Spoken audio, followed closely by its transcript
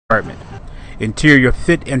department. Interior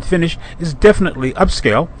fit and finish is definitely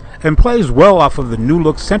upscale and plays well off of the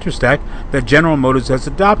new-look center stack that General Motors has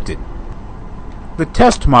adopted. The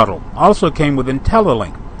test model also came with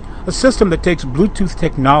IntelliLink, a system that takes Bluetooth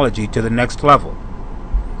technology to the next level.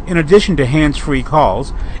 In addition to hands-free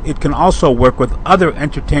calls, it can also work with other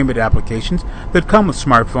entertainment applications that come with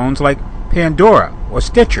smartphones like Pandora or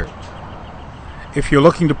Stitcher. If you're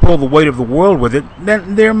looking to pull the weight of the world with it,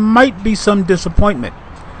 then there might be some disappointment.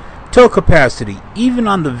 Tow capacity, even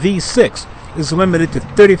on the V6, is limited to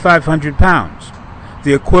 3,500 pounds,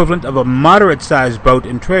 the equivalent of a moderate-sized boat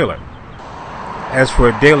and trailer. As for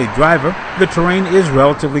a daily driver, the Terrain is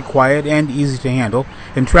relatively quiet and easy to handle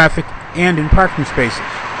in traffic and in parking spaces.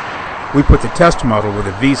 We put the test model with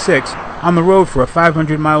a V6 on the road for a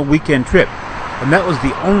 500-mile weekend trip, and that was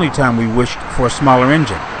the only time we wished for a smaller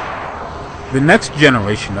engine. The next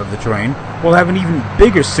generation of the Terrain will have an even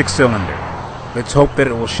bigger six-cylinder. Let's hope that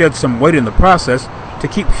it will shed some weight in the process to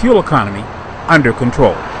keep fuel economy under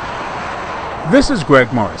control. This is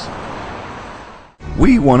Greg Morris.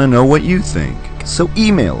 We want to know what you think, so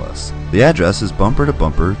email us. The address is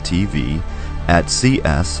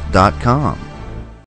bumpertobumpertv@cs.com.